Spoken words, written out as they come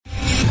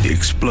The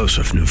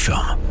explosive new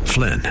film,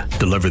 Flynn,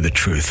 deliver the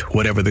truth,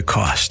 whatever the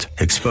cost,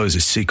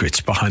 exposes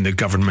secrets behind the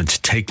government's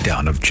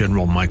takedown of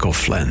General Michael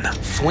Flynn.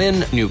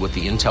 Flynn knew what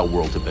the intel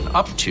world had been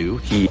up to.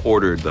 He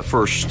ordered the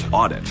first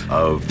audit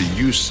of the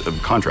use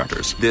of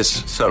contractors.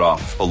 This set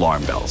off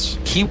alarm bells.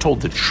 He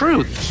told the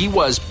truth. He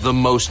was the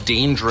most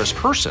dangerous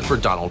person for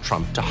Donald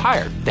Trump to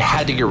hire. They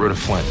had to get rid of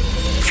Flynn.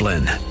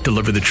 Flynn,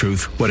 deliver the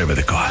truth, whatever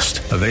the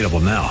cost. Available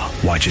now.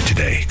 Watch it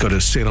today. Go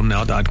to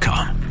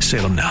salemnow.com.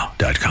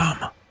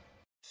 salemnow.com.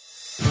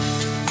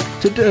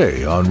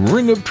 Today on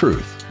Ring of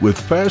Truth with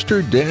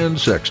Pastor Dan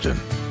Sexton.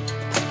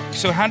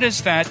 So how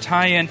does that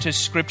tie into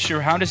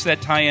Scripture? How does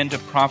that tie into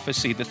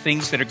prophecy? The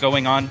things that are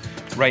going on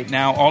right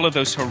now, all of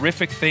those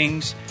horrific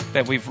things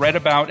that we've read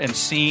about and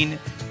seen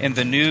in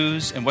the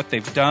news and what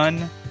they've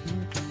done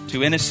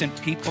to innocent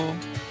people.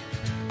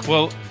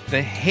 Well,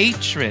 the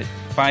hatred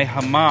by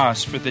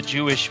Hamas for the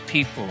Jewish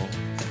people,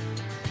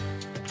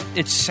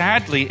 it's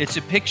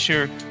a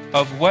picture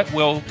of what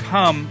will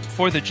come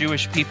for the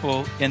Jewish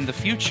people in the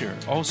future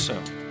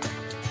also,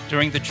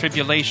 during the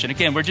tribulation.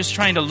 Again, we're just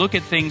trying to look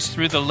at things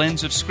through the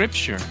lens of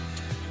Scripture.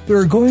 There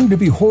are going to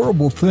be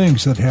horrible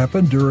things that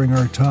happen during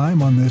our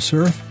time on this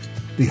earth.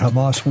 The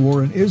Hamas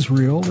war in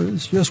Israel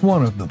is just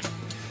one of them.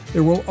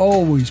 There will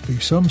always be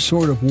some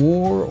sort of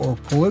war or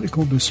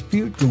political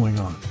dispute going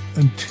on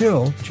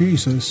until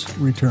Jesus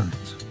returns.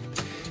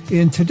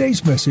 In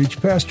today's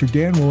message, Pastor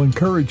Dan will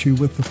encourage you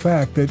with the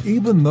fact that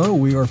even though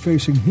we are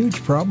facing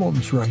huge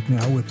problems right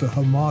now with the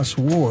Hamas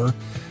war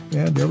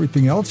and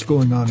everything else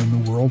going on in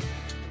the world,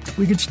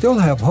 we can still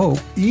have hope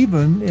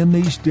even in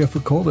these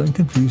difficult and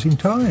confusing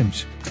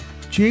times.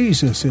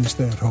 Jesus is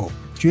that hope.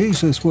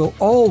 Jesus will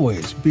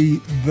always be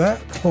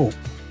that hope.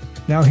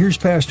 Now here's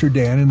Pastor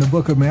Dan in the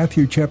book of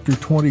Matthew chapter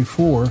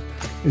 24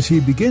 as he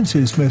begins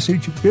his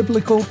message,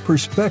 Biblical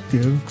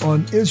Perspective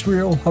on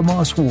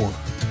Israel-Hamas War.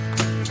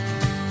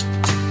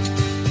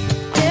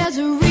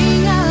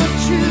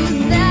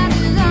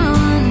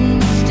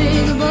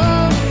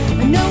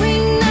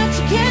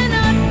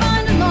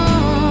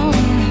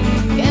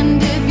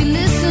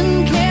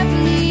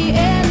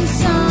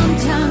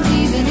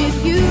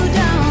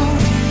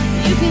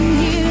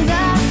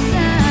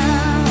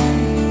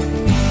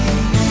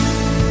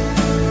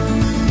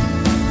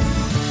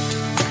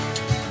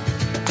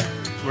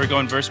 We're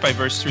going verse by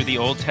verse through the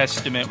Old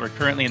Testament. We're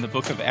currently in the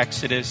book of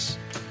Exodus.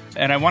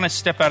 And I want to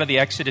step out of the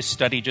Exodus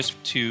study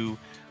just to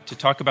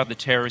talk about the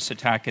terrorist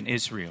attack in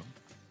Israel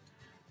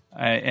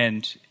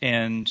and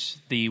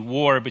the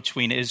war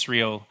between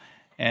Israel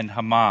and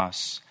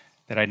Hamas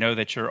that I know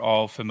that you're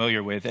all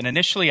familiar with. And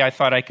initially I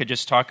thought I could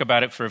just talk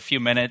about it for a few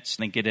minutes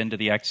and then get into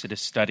the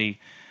Exodus study.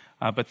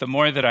 But the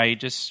more that I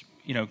just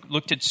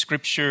looked at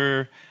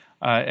Scripture,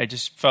 I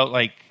just felt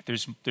like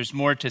there's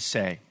more to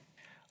say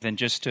than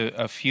just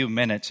a few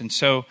minutes. And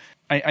so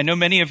I know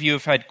many of you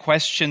have had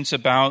questions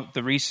about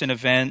the recent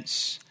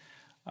events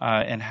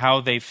and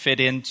how they fit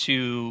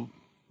into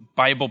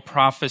Bible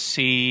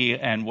prophecy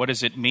and what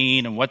does it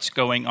mean and what's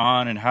going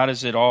on and how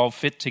does it all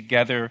fit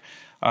together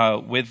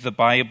with the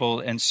Bible.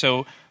 And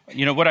so,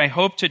 what I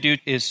hope to do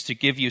is to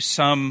give you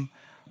some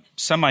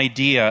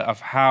idea of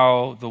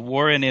how the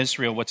war in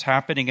Israel, what's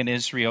happening in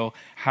Israel,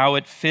 how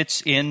it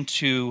fits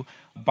into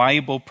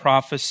Bible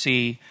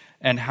prophecy,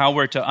 and how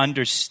we're to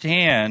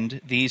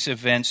understand these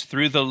events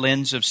through the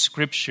lens of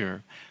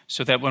Scripture,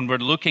 so that when we're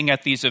looking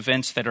at these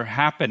events that are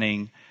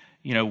happening,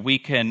 we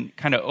can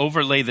kind of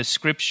overlay the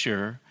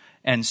Scripture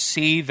and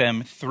see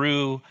them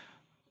through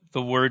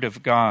the Word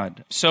of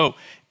God. So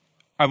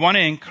I want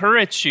to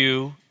encourage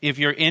you, if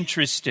you're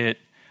interested,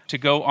 to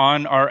go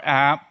on our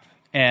app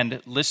and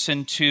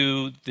listen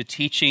to the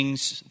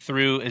teachings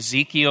through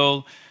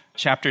Ezekiel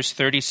chapters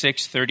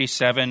 36,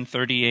 37,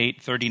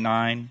 38,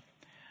 39,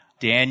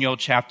 Daniel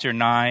chapter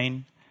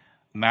 9,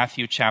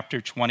 Matthew chapter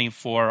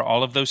 24.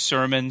 All of those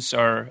sermons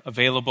are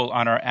available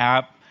on our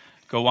app.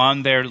 Go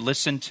on there,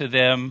 listen to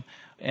them,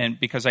 and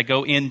because I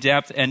go in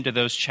depth into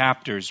those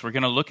chapters. We're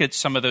going to look at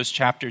some of those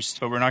chapters,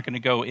 but we're not going to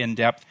go in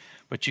depth.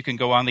 But you can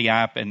go on the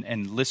app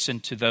and listen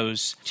to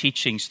those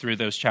teachings through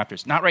those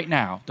chapters. Not right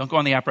now. Don't go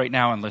on the app right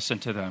now and listen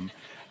to them.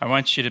 I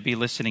want you to be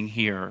listening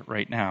here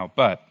right now.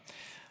 But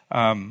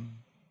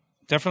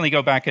definitely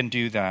go back and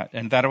do that,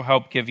 and that'll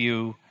help give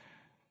you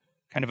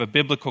kind of a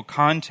biblical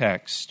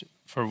context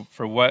for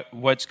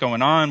what's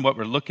going on, what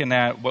we're looking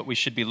at, what we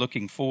should be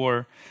looking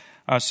for.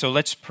 So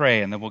let's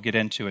pray, and then we'll get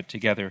into it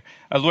together.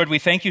 Lord, we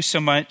thank you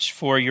so much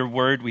for your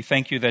word. We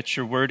thank you that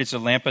your word is a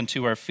lamp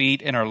unto our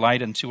feet and our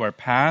light unto our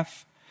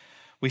path.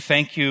 We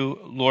thank you,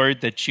 Lord,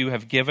 that you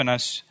have given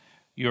us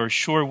your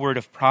sure word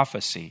of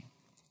prophecy,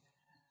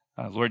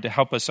 Lord, to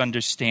help us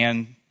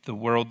understand the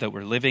world that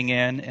we're living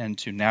in and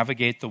to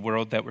navigate the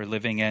world that we're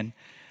living in.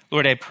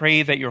 Lord, I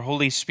pray that your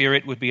Holy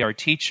Spirit would be our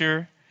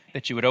teacher,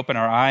 that you would open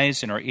our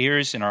eyes and our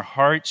ears and our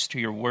hearts to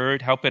your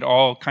word. Help it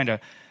all kind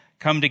of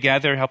come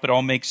together. Help it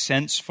all make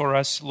sense for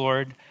us,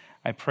 Lord.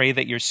 I pray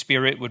that your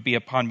Spirit would be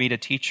upon me to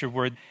teach your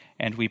word,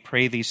 and we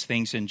pray these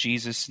things in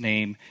Jesus'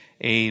 name.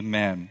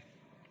 Amen.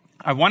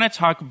 I want to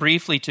talk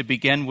briefly to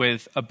begin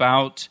with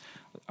about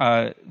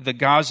the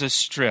Gaza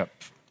Strip.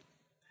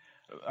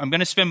 I'm going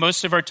to spend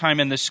most of our time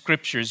in the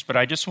scriptures, but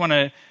I just want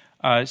to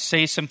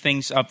say some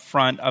things up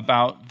front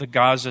about the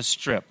Gaza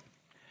Strip.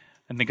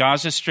 And the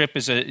Gaza Strip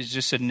is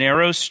just a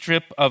narrow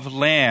strip of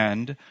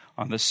land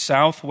on the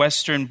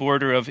southwestern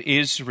border of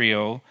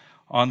Israel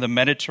on the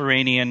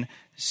Mediterranean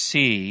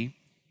Sea.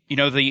 You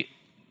know, in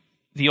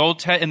the Old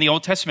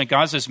Testament,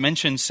 Gaza is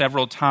mentioned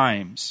several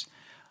times.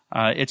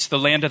 It's the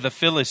land of the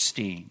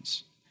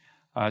Philistines.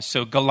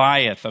 So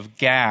Goliath of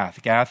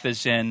Gath. Gath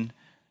is in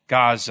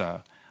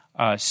Gaza.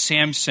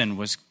 Samson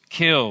was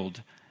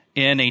killed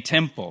in a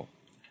temple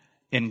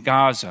in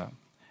Gaza.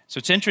 So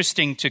it's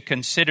interesting to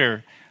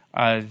consider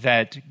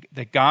that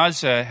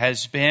Gaza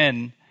has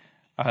been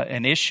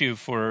an issue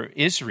for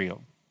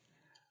Israel,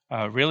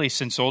 really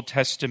since Old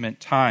Testament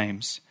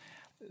times.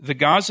 The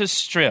Gaza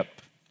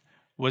Strip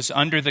was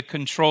under the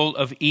control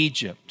of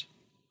Egypt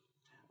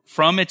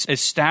from its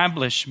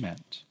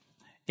establishment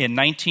in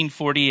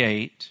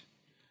 1948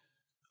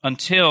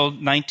 until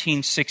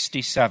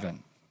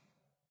 1967.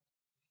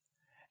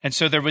 And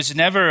so there was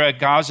never a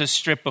Gaza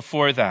Strip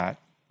before that,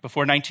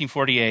 before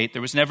 1948.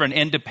 There was never an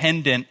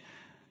independent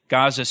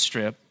Gaza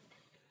Strip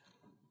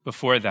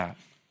before that.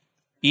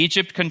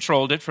 Egypt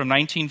controlled it from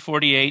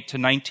 1948 to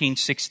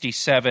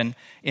 1967.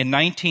 In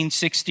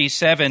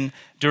 1967,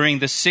 during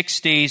the 6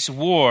 Days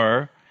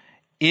War,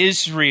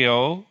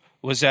 Israel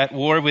was at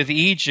war with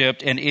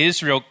Egypt, and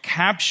Israel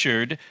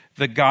captured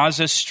the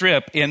Gaza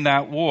Strip in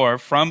that war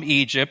from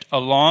Egypt,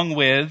 along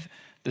with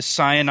the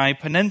Sinai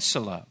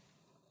Peninsula.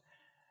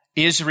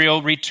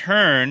 Israel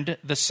returned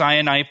the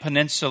Sinai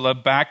Peninsula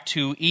back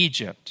to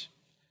Egypt,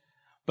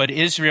 but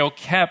Israel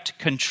kept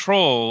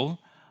control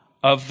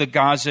of the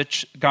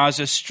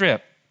Gaza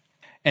Strip.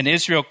 And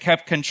Israel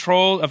kept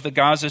control of the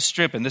Gaza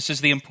Strip, and this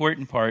is the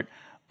important part,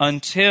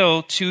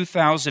 until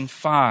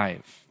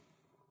 2005.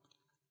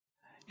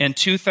 In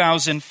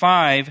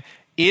 2005,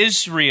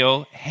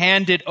 Israel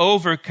handed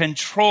over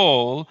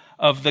control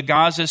of the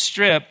Gaza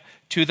Strip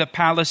to the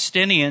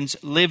Palestinians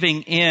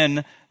living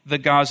in the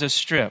Gaza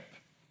Strip.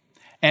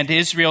 And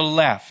Israel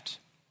left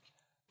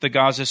the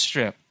Gaza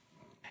Strip.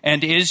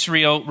 And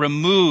Israel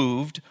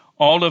removed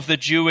all of the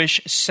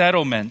Jewish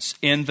settlements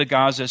in the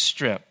Gaza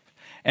Strip.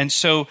 And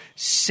so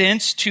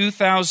since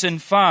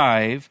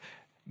 2005,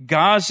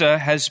 Gaza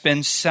has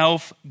been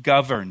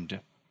self-governed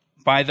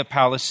by the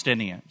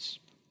Palestinians.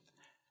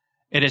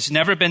 It has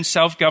never been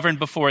self-governed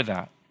before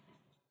that.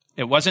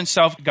 It wasn't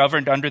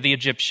self-governed under the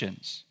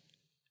Egyptians.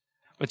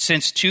 But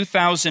since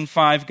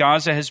 2005,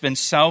 Gaza has been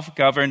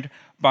self-governed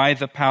by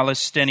the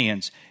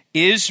Palestinians.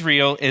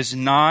 Israel is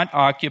not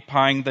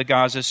occupying the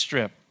Gaza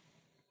Strip.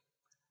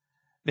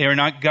 They are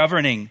not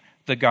governing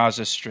the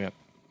Gaza Strip.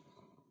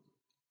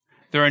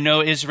 There are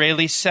no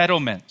Israeli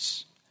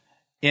settlements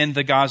in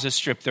the Gaza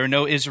Strip. There are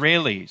no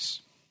Israelis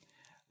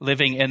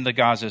living in the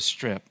Gaza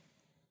Strip.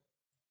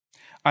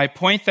 I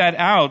point that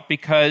out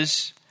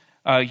because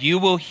you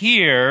will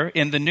hear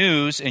in the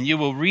news and you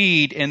will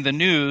read in the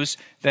news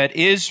that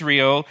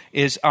Israel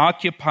is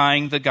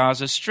occupying the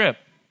Gaza Strip.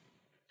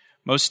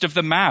 Most of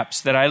the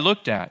maps that I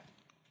looked at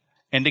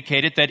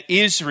indicated that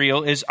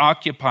Israel is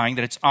occupying,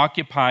 that it's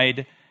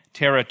occupied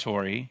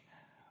territory,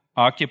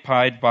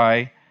 occupied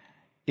by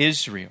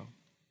Israel.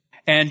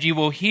 And you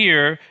will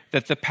hear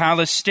that the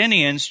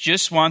Palestinians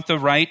just want the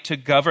right to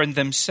govern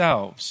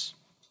themselves.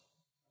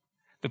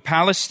 The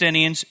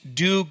Palestinians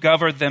do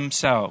govern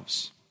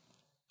themselves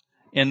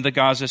in the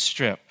Gaza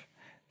Strip.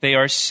 They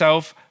are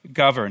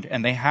self-governed,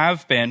 and they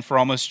have been for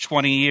almost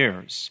 20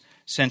 years,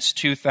 since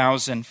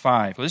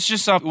 2005. Well, this is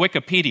just off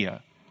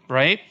Wikipedia,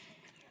 right?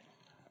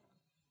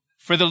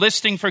 For the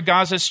listing for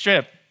Gaza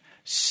Strip,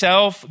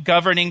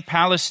 self-governing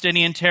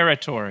Palestinian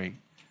territory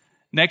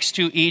next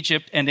to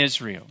Egypt and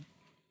Israel.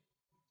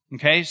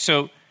 Okay,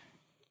 so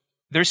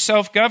they're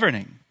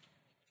self-governing.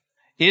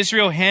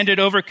 Israel handed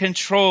over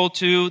control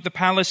to the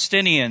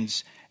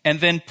Palestinians and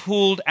then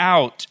pulled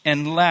out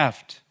and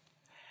left.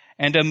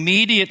 And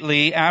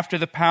immediately after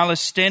the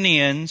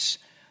Palestinians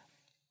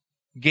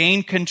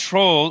gained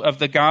control of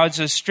the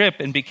Gaza Strip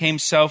and became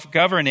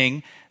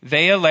self-governing,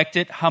 they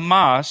elected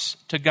Hamas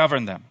to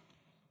govern them.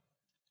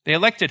 They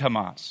elected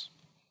Hamas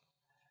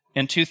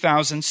in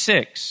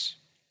 2006.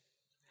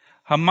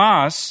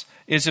 Hamas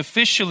is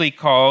officially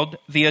called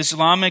the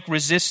Islamic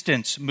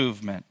Resistance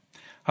Movement.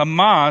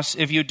 Hamas,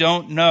 if you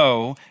don't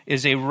know,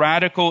 is a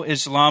radical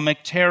Islamic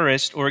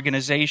terrorist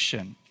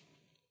organization.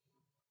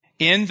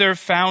 In their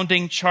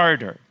founding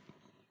charter,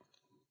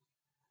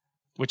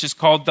 which is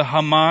called the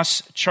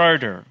Hamas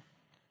Charter,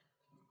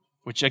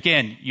 which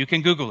again, you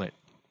can Google it.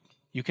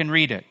 You can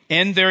read it.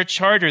 In their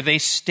charter, they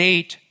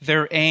state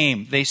their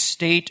aim. They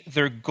state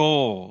their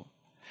goal.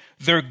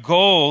 Their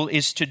goal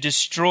is to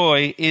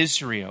destroy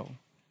Israel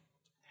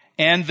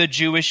and the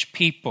Jewish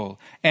people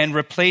and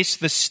replace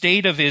the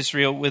state of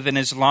Israel with an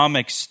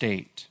Islamic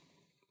state.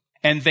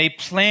 And they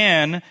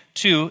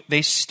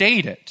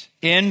state it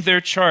in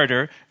their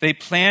charter, they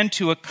plan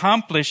to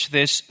accomplish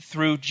this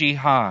through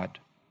jihad.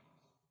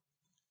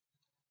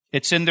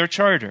 It's in their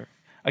charter.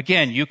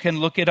 Again, you can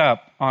look it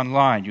up.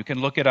 online. You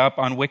can look it up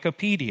on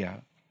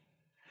Wikipedia.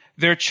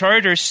 Their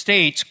charter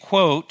states,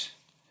 quote,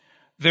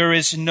 "There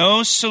is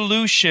no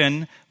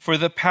solution for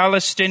the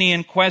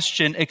Palestinian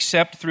question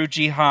except through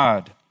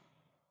jihad.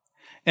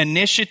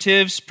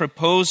 Initiatives,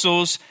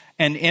 proposals,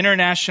 and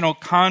international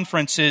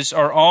conferences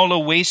are all a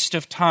waste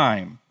of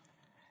time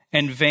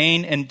and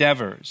vain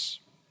endeavors."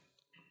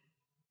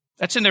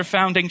 That's in their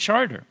founding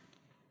charter.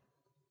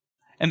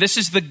 And this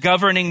is the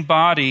governing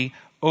body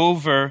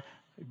over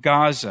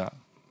Gaza.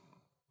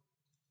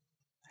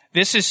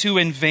 This is who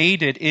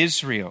invaded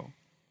Israel.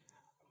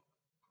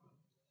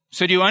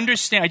 So do you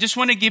understand? I just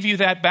want to give you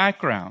that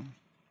background.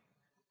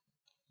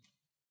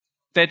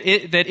 That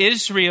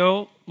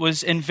Israel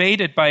was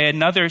invaded by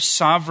another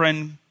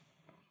sovereign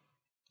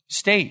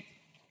state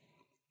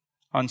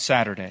on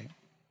Saturday.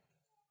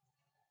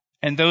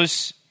 And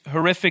those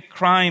horrific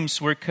crimes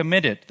were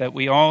committed that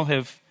we all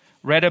have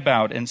read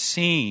about and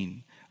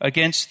seen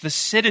against the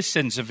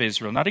citizens of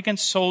Israel, not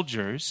against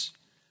soldiers,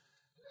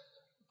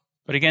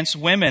 but against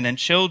women and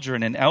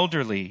children and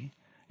elderly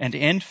and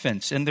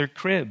infants in their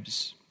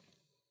cribs.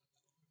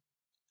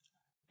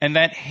 And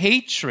that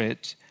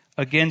hatred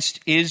against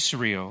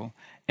Israel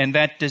and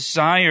that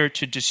desire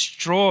to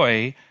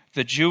destroy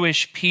the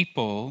Jewish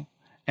people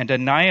and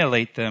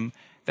annihilate them,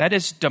 that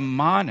is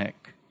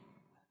demonic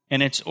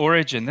in its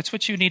origin. That's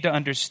what you need to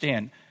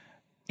understand.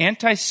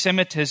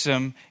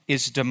 Anti-Semitism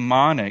is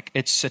demonic.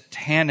 It's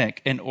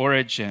satanic in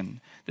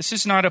origin. This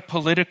is not a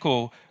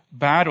political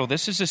battle.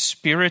 This is a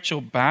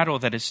spiritual battle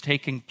that is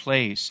taking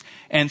place.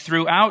 And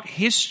throughout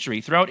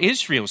history, throughout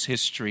Israel's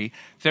history,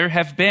 there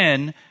have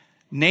been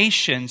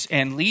nations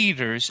and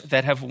leaders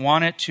that have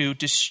wanted to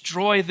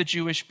destroy the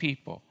Jewish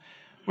people.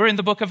 We're in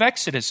the book of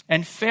Exodus,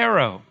 and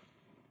Pharaoh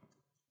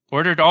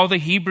ordered all the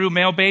Hebrew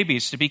male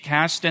babies to be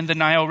cast in the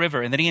Nile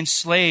River, and then he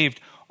enslaved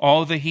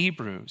all the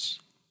Hebrews.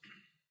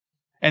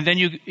 And then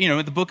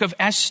the book of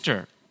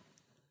Esther,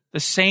 the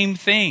same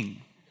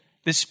thing.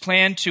 This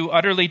plan to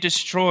utterly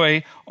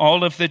destroy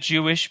all of the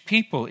Jewish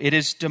people. It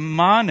is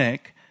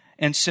demonic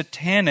and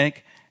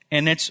satanic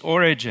in its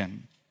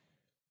origin.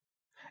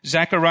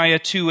 Zechariah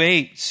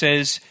 2:8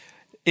 says,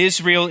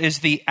 Israel is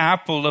the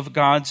apple of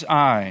God's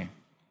eye.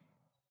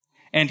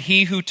 And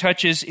he who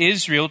touches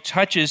Israel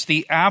touches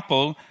the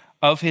apple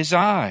of his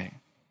eye.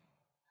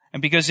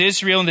 And because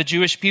Israel and the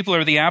Jewish people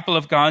are the apple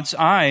of God's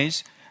eye,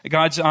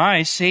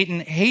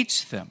 Satan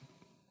hates them,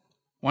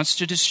 wants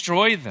to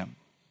destroy them.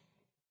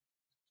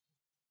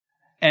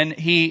 And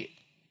he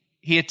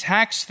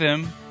attacks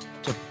them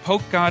to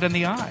poke God in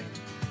the eye.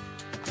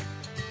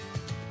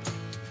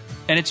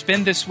 And it's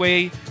been this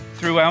way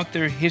throughout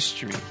their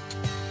history.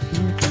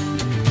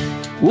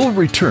 We'll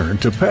return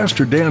to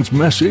Pastor Dan's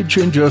message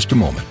in just a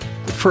moment.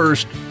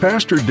 First,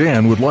 Pastor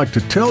Dan would like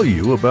to tell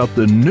you about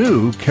the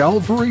new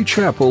Calvary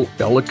Chapel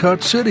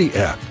Ellicott City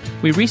app.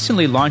 We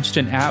recently launched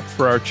an app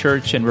for our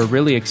church, and we're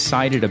really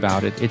excited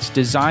about it. It's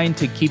designed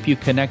to keep you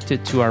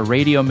connected to our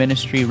radio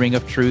ministry, Ring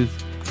of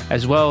Truth,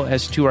 as well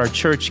as to our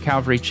church,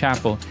 Calvary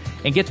Chapel.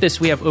 And get this,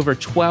 we have over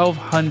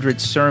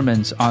 1,200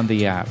 sermons on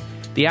the app.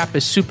 The app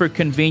is super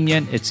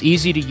convenient, it's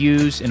easy to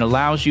use, and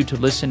allows you to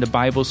listen to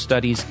Bible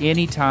studies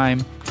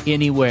anytime,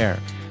 anywhere.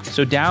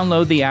 So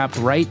download the app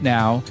right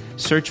now,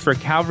 search for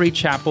Calvary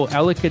Chapel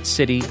Ellicott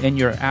City in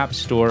your app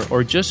store,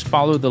 or just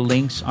follow the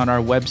links on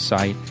our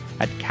website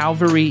at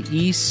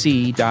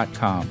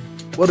calvaryec.com.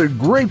 What a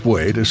great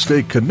way to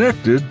stay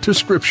connected to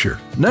Scripture.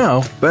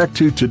 Now, back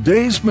to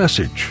today's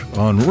message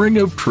on Ring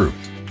of Truth.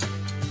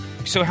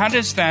 So how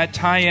does that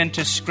tie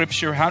into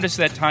Scripture? How does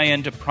that tie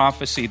into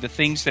prophecy, the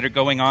things that are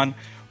going on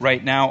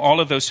right now, all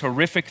of those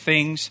horrific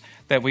things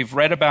that we've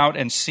read about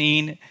and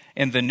seen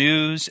in the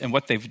news and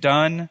what they've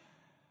done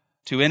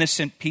to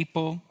innocent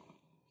people?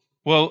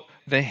 Well,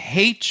 the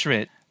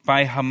hatred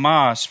by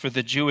Hamas for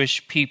the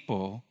Jewish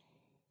people,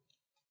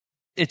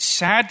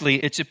 it's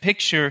a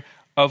picture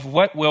of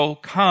what will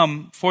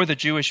come for the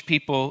Jewish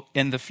people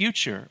in the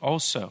future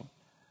also,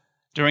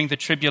 during the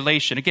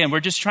tribulation. Again, we're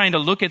just trying to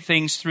look at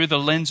things through the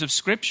lens of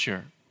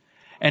Scripture.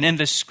 And in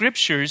the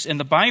Scriptures, in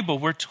the Bible,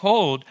 we're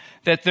told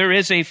that there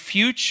is a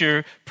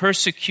future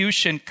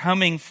persecution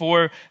coming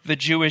for the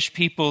Jewish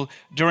people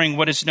during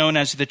what is known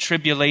as the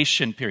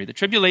tribulation period. The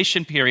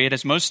tribulation period,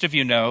 as most of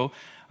you know,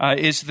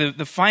 is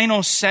the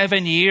final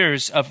 7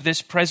 years of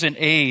this present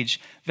age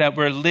that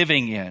we're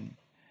living in,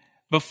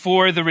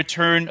 before the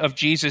return of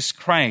Jesus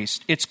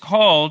Christ. It's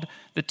called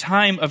the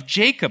time of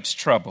Jacob's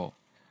trouble.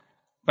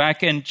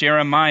 Back in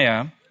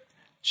Jeremiah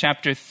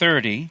chapter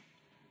 30,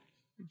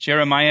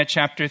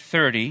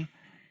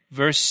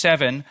 verse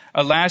 7,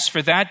 "Alas,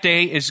 for that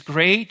day is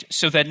great,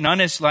 so that none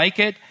is like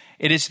it.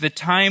 It is the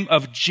time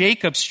of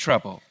Jacob's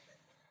trouble,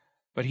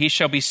 but he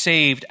shall be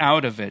saved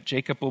out of it."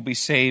 Jacob will be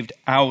saved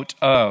out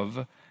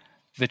of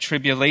the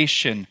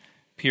tribulation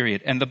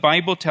period. And the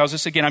Bible tells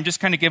us, again, I'm just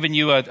kind of giving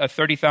you a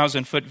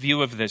 30,000-foot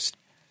view of this.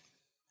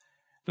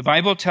 The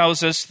Bible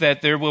tells us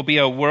that there will be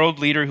a world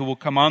leader who will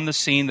come on the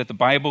scene that the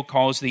Bible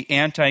calls the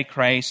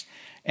Antichrist,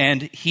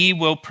 and he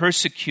will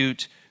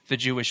persecute the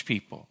Jewish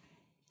people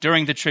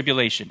during the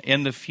tribulation,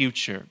 in the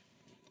future.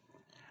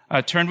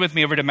 Turn with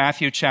me over to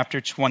Matthew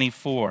chapter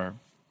 24.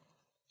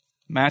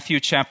 Matthew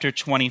chapter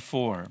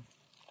 24.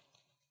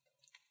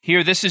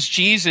 Here, this is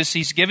Jesus.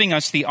 He's giving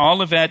us the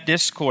Olivet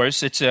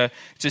Discourse. It's a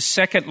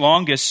second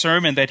longest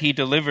sermon that he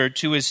delivered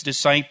to his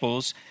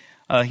disciples.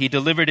 He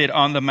delivered it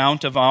on the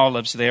Mount of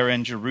Olives there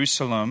in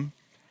Jerusalem.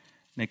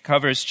 And it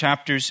covers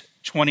chapters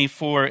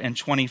 24 and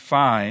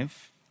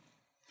 25.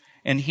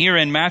 And here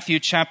in Matthew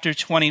chapter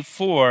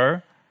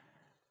 24,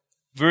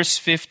 verse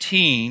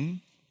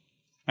 15,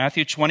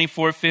 Matthew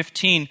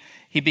 24:15,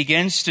 he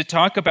begins to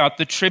talk about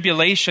the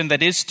tribulation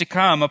that is to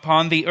come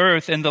upon the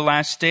earth in the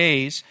last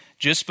days,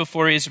 just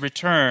before his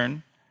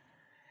return.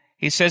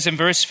 He says in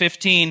verse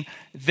 15,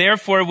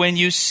 "Therefore, when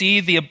you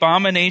see the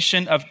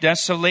abomination of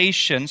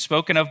desolation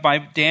spoken of by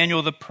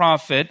Daniel the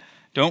prophet,"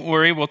 don't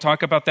worry, we'll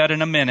talk about that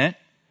in a minute,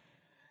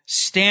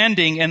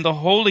 "standing in the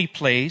holy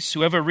place,"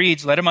 whoever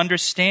reads, let him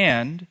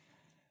understand.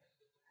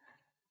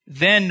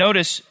 "Then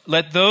notice,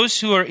 let those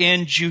who are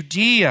in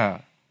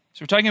Judea,"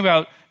 so we're talking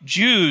about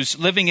Jews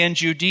living in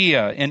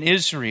Judea, in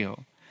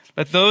Israel,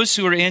 "let those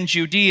who are in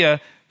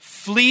Judea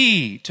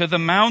flee to the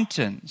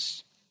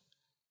mountains.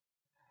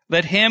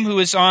 Let him who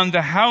is on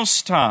the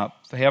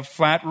housetop," they have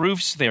flat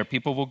roofs there.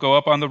 People will go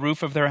up on the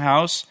roof of their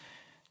house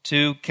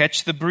to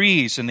catch the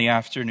breeze in the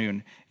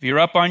afternoon. If you're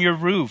up on your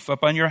roof,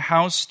 up on your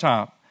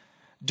housetop,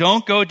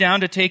 don't go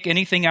down to take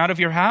anything out of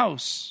your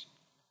house.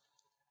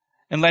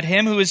 And let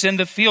him who is in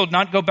the field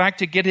not go back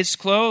to get his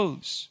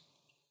clothes.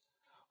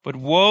 But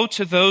woe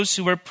to those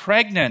who are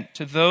pregnant,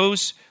 to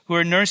those who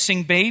are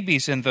nursing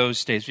babies in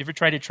those days. Have you ever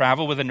tried to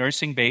travel with a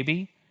nursing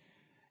baby?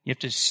 You have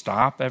to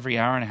stop every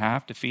hour and a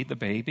half to feed the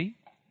baby.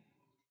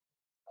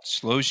 It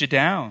slows you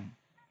down.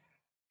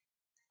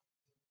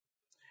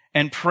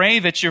 "And pray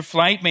that your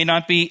flight may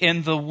not be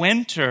in the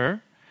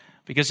winter,"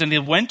 because in the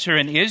winter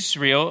in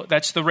Israel,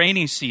 that's the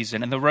rainy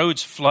season, and the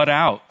roads flood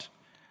out.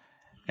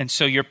 And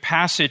so your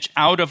passage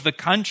out of the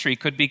country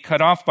could be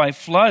cut off by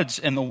floods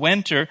in the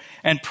winter.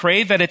 "And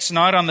pray that it's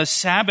not on the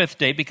Sabbath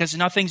day," because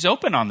nothing's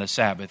open on the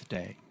Sabbath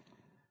day.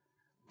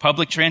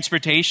 Public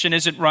transportation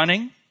isn't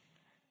running.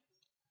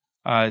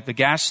 The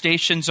gas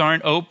stations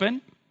aren't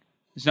open.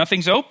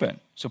 Nothing's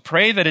open. So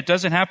pray that it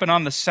doesn't happen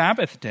on the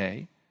Sabbath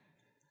day.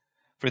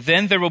 "For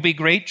then there will be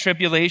great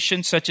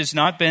tribulation, such as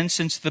not been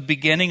since the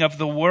beginning of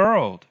the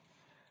world,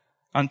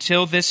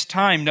 until this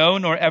time, no,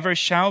 nor ever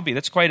shall be."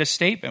 That's quite a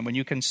statement when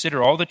you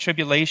consider all the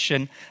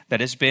tribulation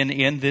that has been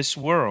in this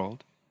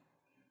world.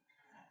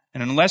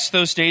 "And unless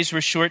those days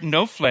were shortened,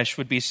 no flesh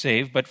would be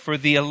saved, but for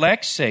the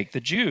elect's sake,"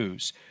 the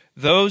Jews,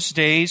 "those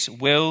days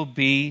will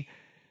be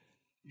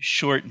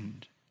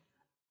shortened."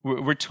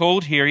 We're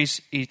told here,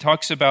 he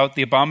talks about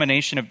the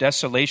abomination of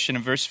desolation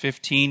in verse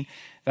 15.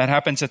 That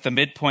happens at the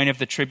midpoint of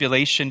the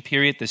tribulation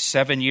period, the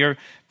 7-year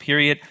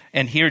period.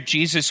 And here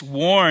Jesus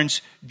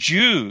warns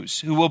Jews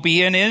who will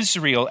be in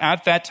Israel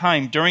at that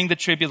time during the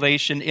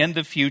tribulation in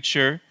the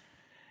future.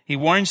 He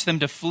warns them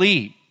to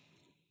flee.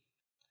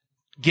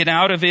 Get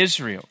out of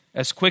Israel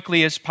as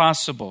quickly as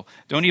possible.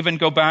 Don't even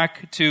go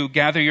back to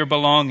gather your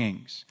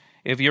belongings.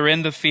 If you're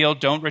in the field,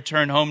 don't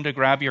return home to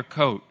grab your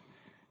coat.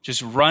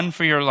 Just run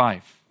for your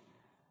life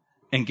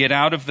and get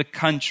out of the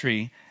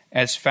country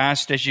as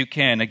fast as you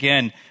can.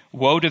 Again,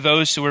 woe to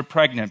those who are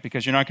pregnant,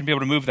 because you're not going to be able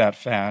to move that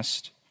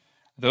fast.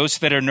 Those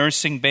that are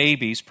nursing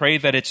babies, pray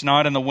that it's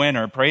not in the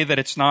winter. Pray that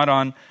it's not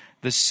on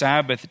the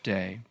Sabbath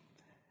day,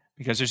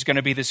 because there's going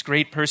to be this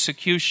great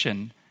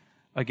persecution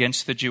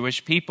against the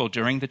Jewish people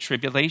during the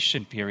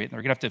tribulation period.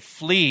 They're going to have to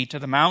flee to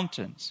the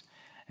mountains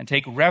and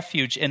take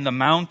refuge in the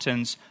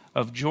mountains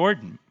of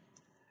Jordan.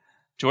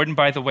 Jordan,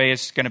 by the way,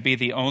 is going to be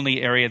the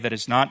only area that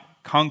is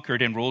not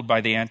conquered and ruled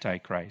by the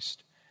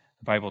Antichrist,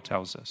 the Bible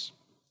tells us.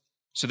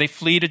 So they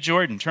flee to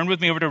Jordan. Turn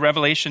with me over to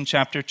Revelation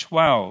chapter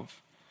 12.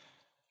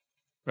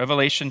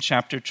 Revelation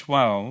chapter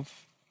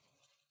 12.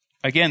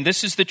 Again,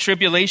 this is the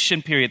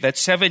tribulation period, that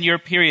 7-year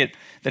period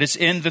that is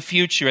in the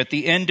future, at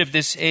the end of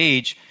this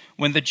age,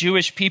 when the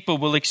Jewish people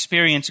will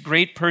experience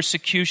great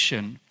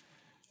persecution.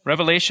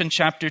 Revelation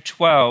chapter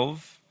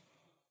 12,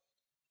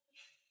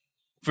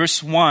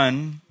 verse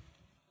 1.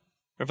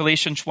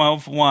 Revelation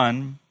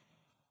 12:1.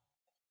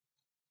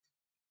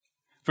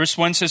 Verse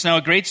 1 says, "Now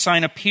a great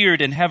sign appeared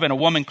in heaven, a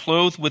woman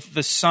clothed with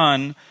the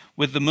sun,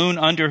 with the moon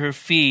under her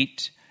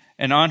feet,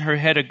 and on her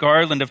head a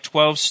garland of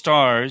 12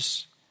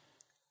 stars."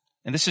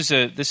 And this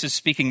is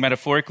speaking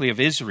metaphorically of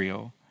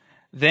Israel.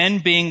 "Then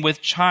being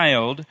with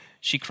child,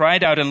 she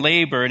cried out in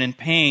labor and in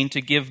pain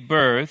to give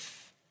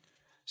birth."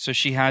 So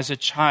she has a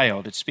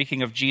child. It's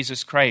speaking of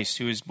Jesus Christ,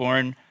 who is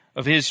born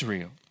of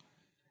Israel.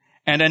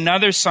 "And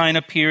another sign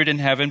appeared in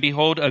heaven.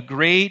 Behold, a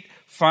great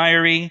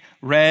fiery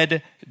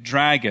red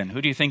dragon."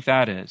 Who do you think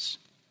that is?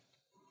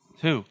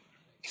 Who?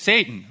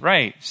 Satan,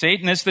 right.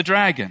 Satan is the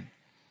dragon.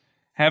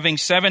 "Having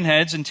 7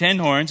 heads and 10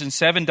 horns and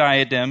 7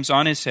 diadems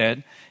on his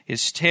head.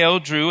 His tail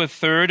drew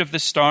 1/3 of the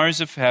stars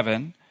of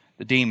heaven,"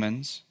 the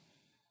demons,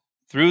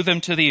 "threw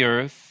them to the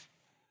earth."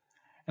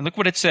 And look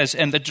what it says.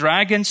 "And the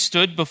dragon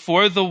stood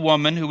before the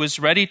woman who was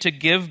ready to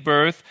give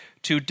birth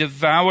to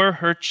devour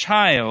her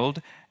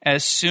child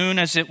as soon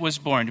as it was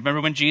born.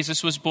 Remember when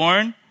Jesus was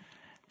born?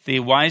 The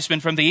wise men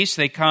from the east,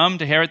 they come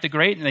to Herod the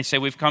Great, and they say,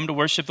 we've come to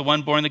worship the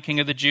one born the King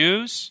of the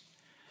Jews.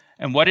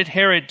 And what did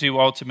Herod do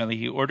ultimately?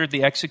 He ordered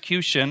the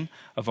execution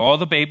of all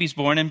the babies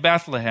born in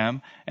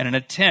Bethlehem in an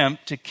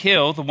attempt to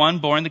kill the one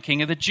born the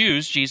King of the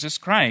Jews, Jesus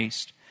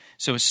Christ.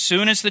 So as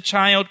soon as the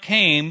child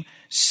came,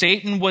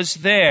 Satan was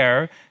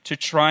there to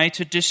try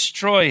to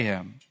destroy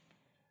him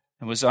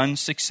and was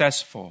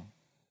unsuccessful.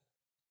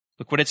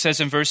 Look what it says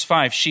in verse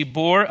 5. She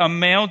bore a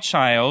male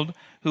child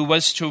who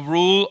was to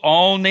rule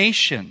all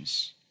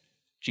nations,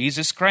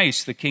 Jesus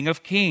Christ, the King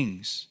of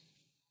Kings,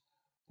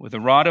 with a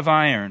rod of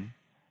iron.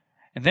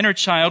 And then her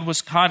child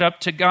was caught up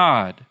to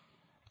God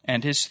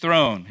and his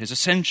throne, his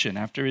ascension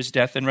after his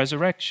death and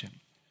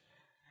resurrection.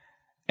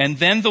 And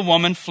then the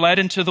woman fled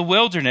into the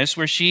wilderness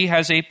where she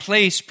has a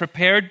place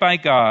prepared by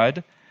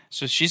God.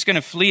 So she's going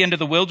to flee into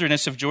the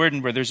wilderness of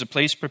Jordan where there's a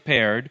place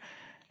prepared.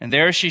 And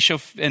there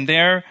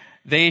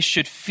they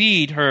should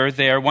feed her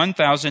there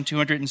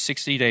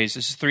 1,260 days.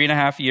 This is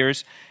 3.5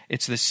 years.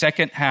 It's the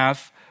second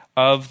half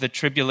of the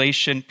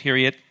tribulation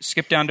period.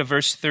 Skip down to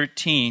verse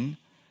 13.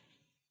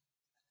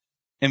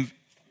 And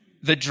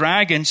the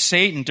dragon,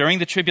 Satan, during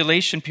the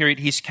tribulation period,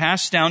 he's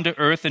cast down to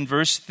earth in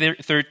verse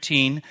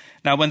 13.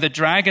 Now, when the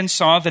dragon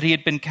saw that he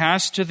had been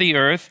cast to the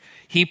earth,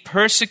 he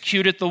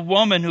persecuted the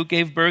woman who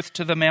gave birth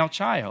to the male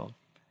child.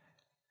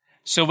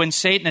 So when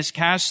Satan is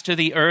cast to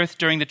the earth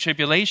during the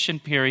tribulation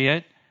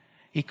period,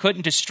 he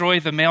couldn't destroy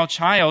the male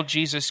child,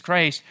 Jesus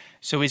Christ,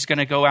 so he's going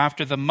to go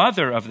after the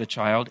mother of the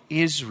child,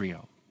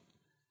 Israel.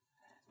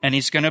 And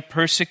he's going to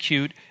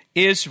persecute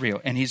Israel,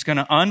 and he's going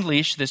to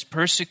unleash this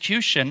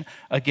persecution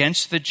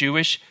against the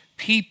Jewish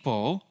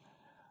people.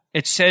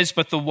 It says,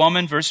 but the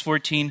woman, verse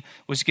 14,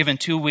 was given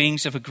 2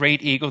 wings of a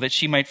great eagle that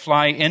she might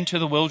fly into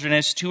the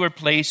wilderness to her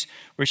place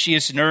where she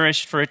is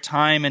nourished for a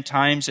time and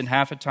times and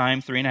half a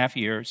time, 3.5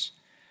 years,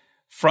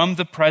 from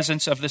the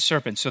presence of the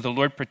serpent. So the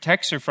Lord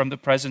protects her from the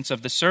presence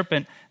of the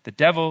serpent, the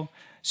devil.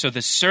 So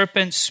the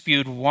serpent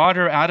spewed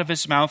water out of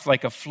his mouth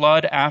like a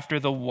flood after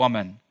the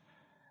woman,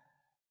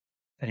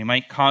 that he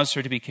might cause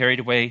her to be carried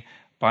away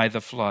by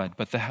the flood.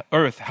 But the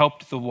earth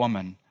helped the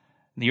woman.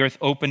 And the earth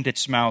opened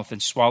its mouth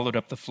and swallowed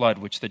up the flood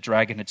which the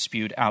dragon had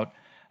spewed out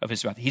of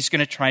his mouth. He's going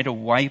to try to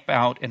wipe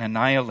out and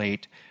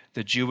annihilate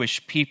the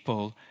Jewish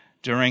people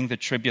during the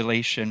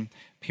tribulation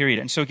period.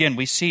 And so again,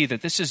 we see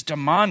that this is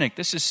demonic.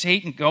 This is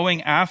Satan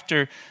going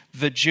after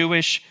the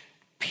Jewish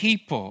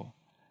people.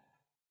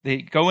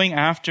 Going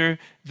after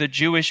the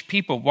Jewish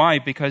people. Why?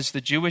 Because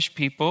the Jewish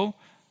people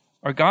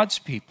are God's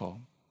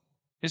people.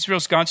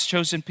 Israel's God's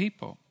chosen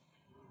people.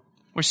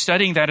 We're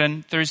studying that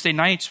on Thursday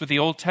nights with the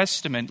Old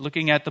Testament,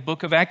 looking at the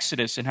book of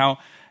Exodus and how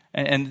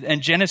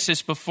and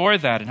Genesis before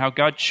that, and how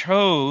God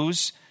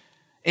chose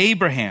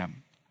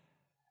Abraham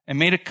and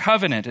made a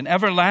covenant, an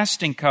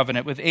everlasting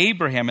covenant with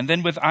Abraham, and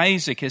then with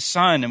Isaac, his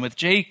son, and with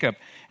Jacob.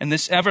 And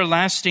this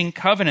everlasting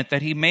covenant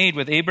that he made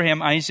with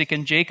Abraham, Isaac,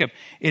 and Jacob,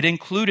 it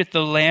included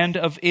the land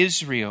of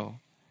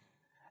Israel.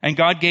 And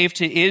God gave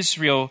to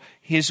Israel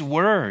his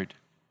word,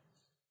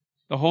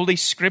 the Holy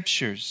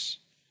Scriptures.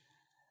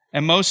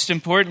 And most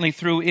importantly,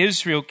 through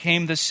Israel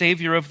came the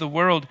Savior of the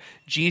world,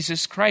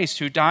 Jesus Christ,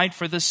 who died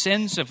for the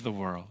sins of the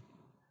world.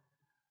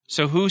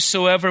 So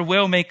whosoever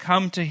will may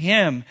come to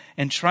him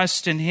and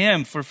trust in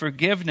him for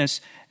forgiveness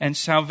and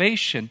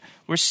salvation.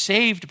 We're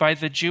saved by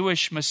the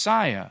Jewish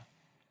Messiah,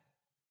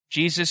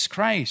 Jesus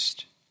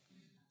Christ.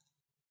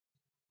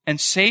 And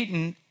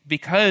Satan,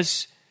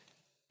 because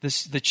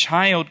the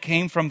child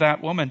came from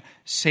that woman,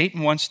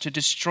 Satan wants to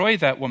destroy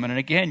that woman. And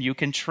again, you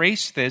can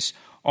trace this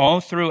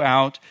all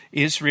throughout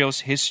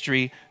Israel's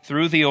history,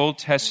 through the Old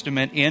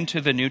Testament,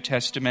 into the New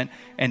Testament,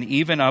 and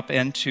even up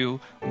into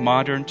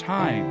modern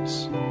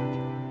times.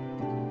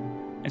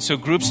 And so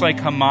groups like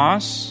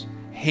Hamas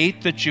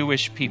hate the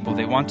Jewish people.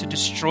 They want to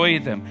destroy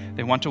them.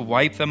 They want to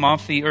wipe them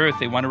off the earth.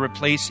 They want to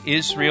replace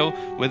Israel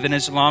with an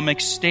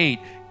Islamic state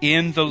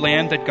in the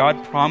land that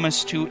God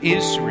promised to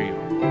Israel.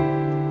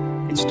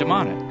 It's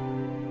demonic.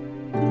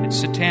 It's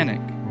satanic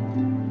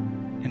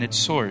in its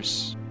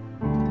source.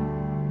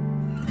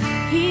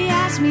 He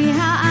asked me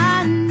how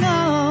I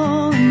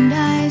know, and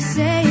I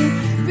say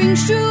it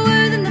rings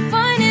truer than the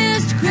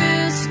finest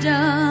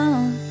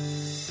crystal.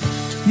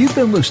 You've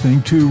been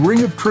listening to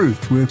Ring of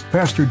Truth with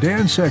Pastor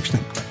Dan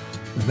Sexton.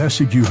 The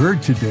message you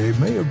heard today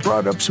may have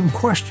brought up some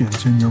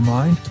questions in your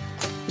mind.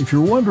 If you're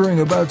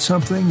wondering about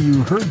something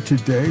you heard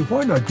today,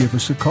 why not give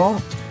us a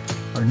call?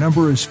 Our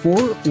number is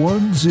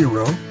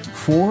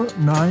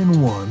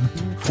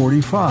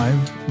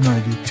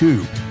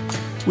 410-491-4592.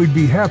 We'd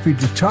be happy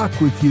to talk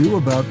with you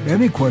about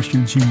any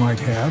questions you might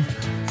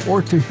have,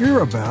 or to hear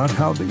about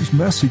how these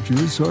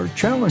messages are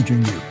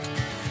challenging you.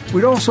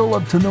 We'd also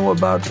love to know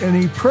about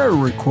any prayer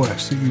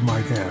requests that you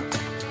might have.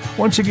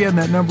 Once again,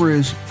 that number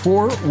is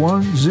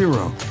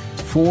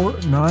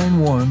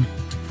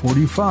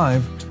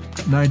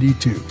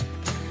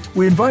 410-491-4592.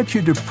 We invite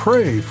you to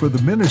pray for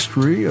the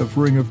ministry of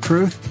Ring of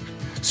Truth.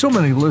 So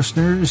many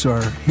listeners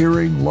are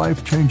hearing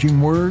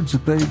life-changing words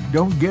that they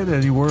don't get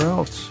anywhere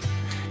else.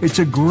 It's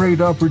a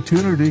great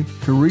opportunity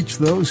to reach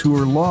those who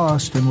are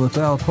lost and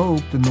without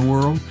hope in the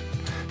world.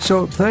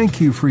 So thank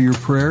you for your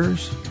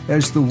prayers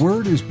as the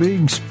word is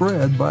being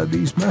spread by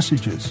these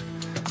messages.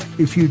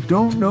 If you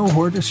don't know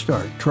where to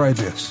start, try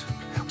this.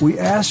 We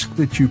ask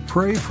that you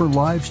pray for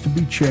lives to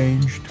be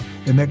changed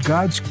and that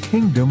God's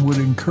kingdom would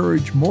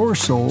encourage more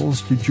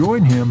souls to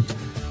join Him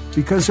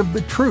because of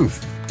the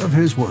truth of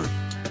His Word.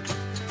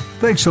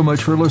 Thanks so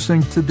much for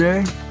listening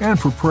today and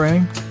for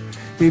praying.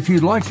 If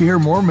you'd like to hear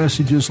more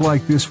messages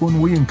like this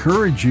one, we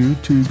encourage you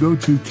to go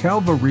to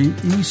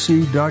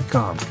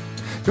calvaryec.com.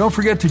 Don't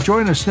forget to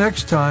join us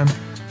next time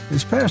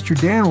as Pastor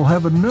Dan will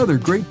have another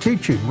great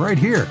teaching right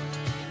here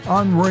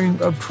on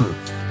Ring of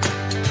Truth.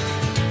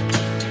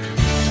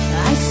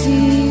 I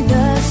see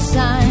the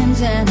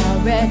signs and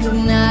I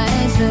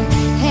recognize the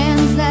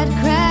hands that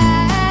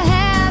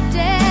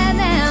crafted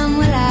them.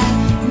 Well,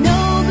 I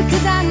know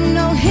because I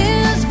know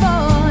His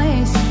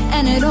voice,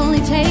 and it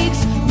only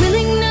takes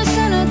willingness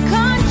and a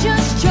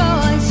conscious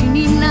choice. You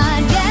need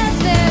not guess,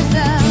 there's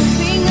a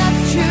ring of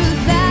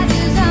truth that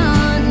is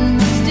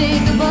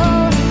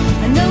unmistakable,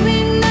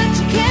 knowing that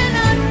you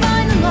cannot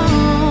find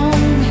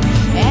alone.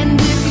 And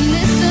if you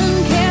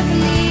listen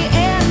carefully,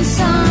 and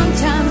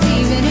sometimes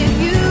even if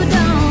you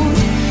don't,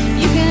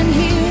 you can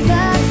hear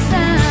the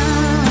sound.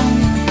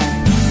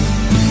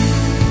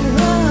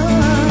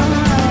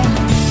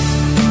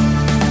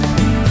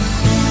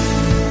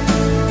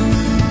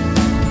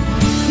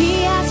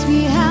 He asked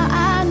me how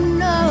I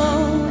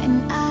know,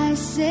 and I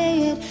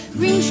say it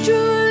rings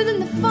truer than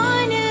the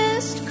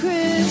finest crystal.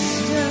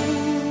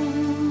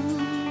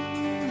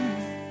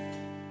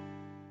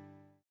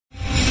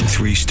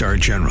 3-star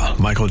General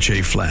Michael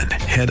J. Flynn,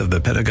 head of the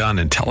Pentagon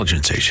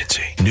Intelligence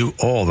Agency, knew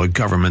all the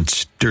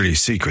government's dirty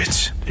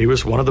secrets. He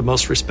was one of the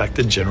most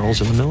respected generals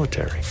in the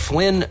military.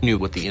 Flynn knew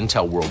what the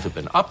intel world had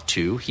been up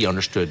to. He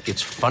understood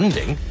its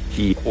funding.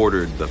 He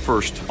ordered the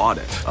first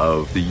audit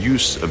of the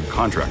use of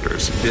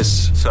contractors.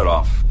 This set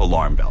off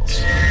alarm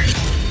bells.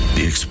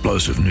 The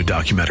explosive new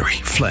documentary,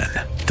 Flynn,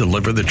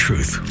 Deliver the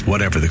Truth,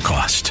 Whatever the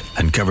Cost,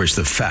 uncovers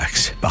the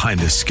facts behind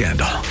this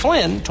scandal.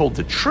 Flynn told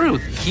the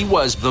truth. He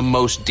was the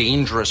most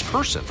dangerous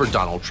person for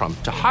Donald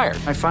Trump to hire.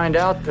 I find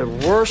out the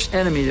worst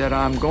enemy that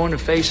I'm going to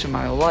face in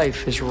my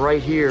life is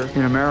right here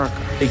in America.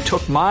 They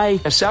took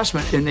my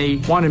assessment and they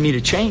wanted me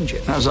to change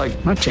it. And I was like,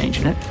 I'm not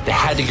changing it. They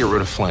had to get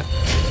rid of Flynn.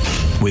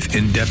 With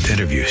in-depth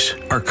interviews,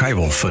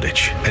 archival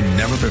footage, and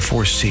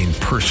never-before-seen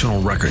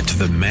personal records of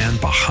the man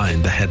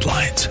behind the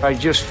headlines. I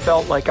just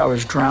felt like I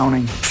was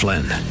drowning.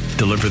 Flynn,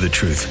 Deliver the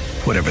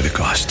Truth, Whatever the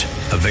Cost.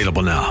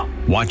 Available now.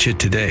 Watch it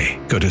today.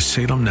 Go to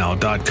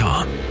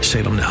salemnow.com.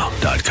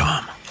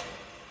 salemnow.com.